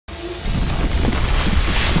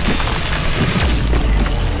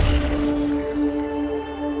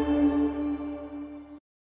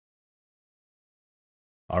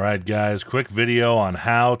Alright guys, quick video on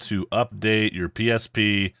how to update your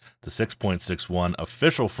PSP to 6.61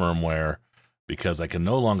 official firmware because I can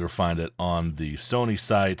no longer find it on the Sony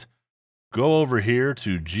site. Go over here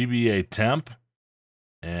to GBA Temp,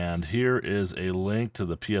 and here is a link to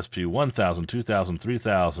the PSP 1000, 2000,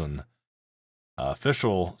 3000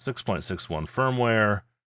 official 6.61 firmware.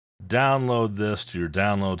 Download this to your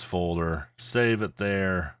downloads folder, save it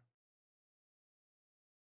there.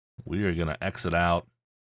 We are going to exit out.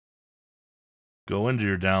 Go into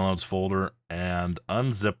your downloads folder and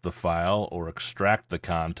unzip the file or extract the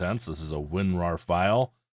contents. This is a WinRAR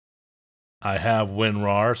file. I have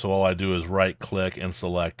WinRAR, so all I do is right-click and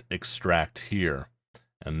select Extract here.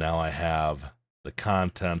 And now I have the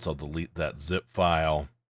contents. I'll delete that zip file.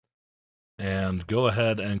 And go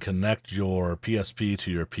ahead and connect your PSP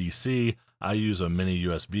to your PC. I use a mini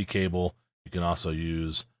USB cable. You can also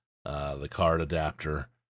use the card adapter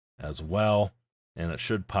as well. And it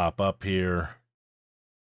should pop up here.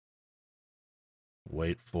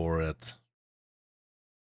 Wait for it.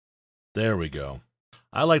 There we go.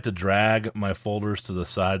 I like to drag my folders to the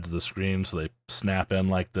sides of the screen so they snap in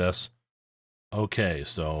like this. Okay,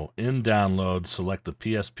 so in Downloads, select the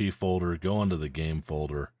PSP folder, go into the Game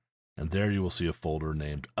folder, and there you will see a folder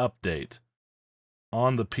named Update.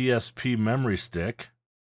 On the PSP memory stick,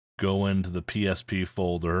 go into the PSP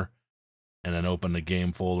folder, and then open the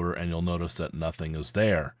Game folder, and you'll notice that nothing is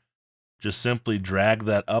there. Just simply drag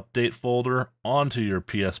that update folder onto your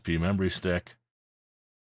PSP memory stick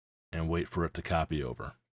and wait for it to copy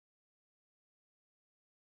over.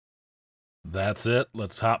 That's it.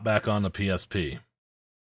 Let's hop back on the PSP.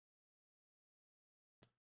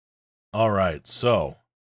 All right, so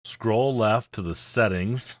scroll left to the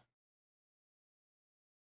settings.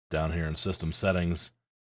 Down here in System Settings,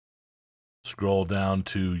 scroll down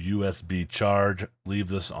to USB charge. Leave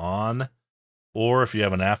this on. Or if you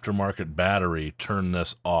have an aftermarket battery, turn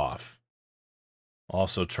this off.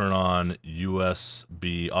 Also turn on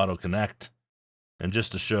USB Auto Connect. And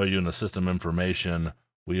just to show you in the system information,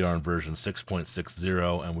 we are in version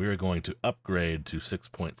 6.60 and we are going to upgrade to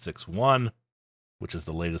 6.61, which is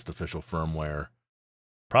the latest official firmware,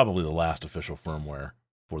 probably the last official firmware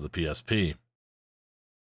for the PSP.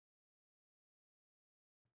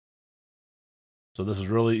 So this is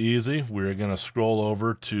really easy. We're going to scroll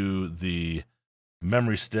over to the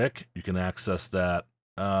memory stick. You can access that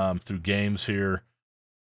through games here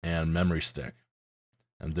and memory stick.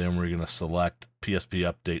 And then we're going to select PSP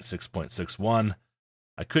Update 6.61.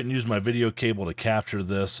 I couldn't use my video cable to capture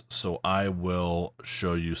this, so I will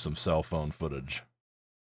show you some cell phone footage.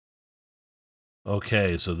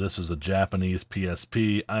 Okay, so this is a Japanese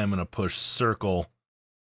PSP. I am going to push circle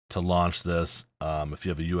to launch this. If you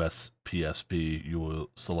have a US PSP, you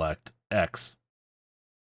will select X.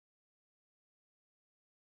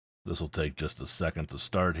 This will take just a second to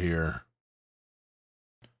start here.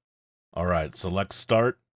 All right, select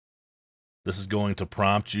Start. This is going to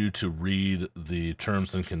prompt you to read the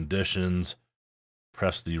terms and conditions.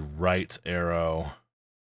 Press the right arrow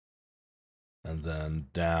and then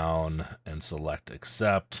down and select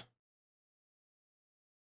Accept.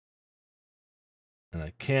 And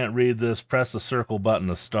I can't read this. Press the circle button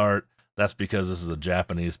to start. That's because this is a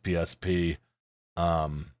Japanese PSP.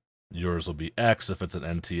 Yours will be X if it's an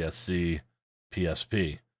NTSC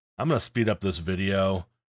PSP. I'm going to speed up this video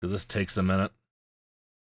because this takes a minute.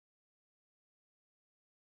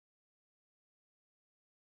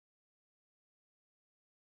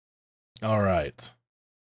 All right.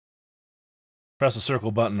 Press the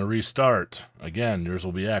circle button to restart. Again, yours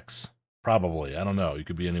will be X. Probably. I don't know. You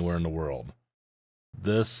could be anywhere in the world.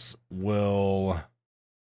 This will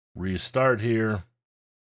restart here.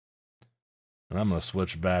 And I'm going to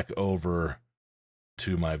switch back over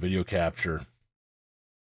to my video capture.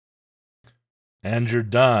 And you're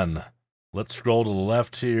done. Let's scroll to the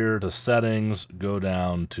left here to Settings, go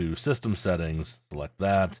down to System Settings, select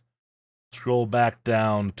that. Scroll back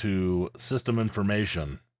down to System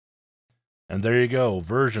Information. And there you go,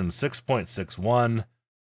 version 6.61.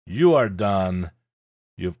 You are done.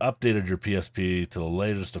 You've updated your PSP to the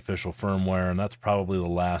latest official firmware, and that's probably the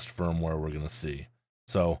last firmware we're going to see.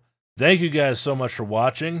 So, thank you guys so much for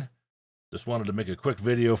watching. Just wanted to make a quick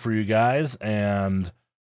video for you guys, and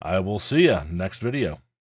I will see you next video.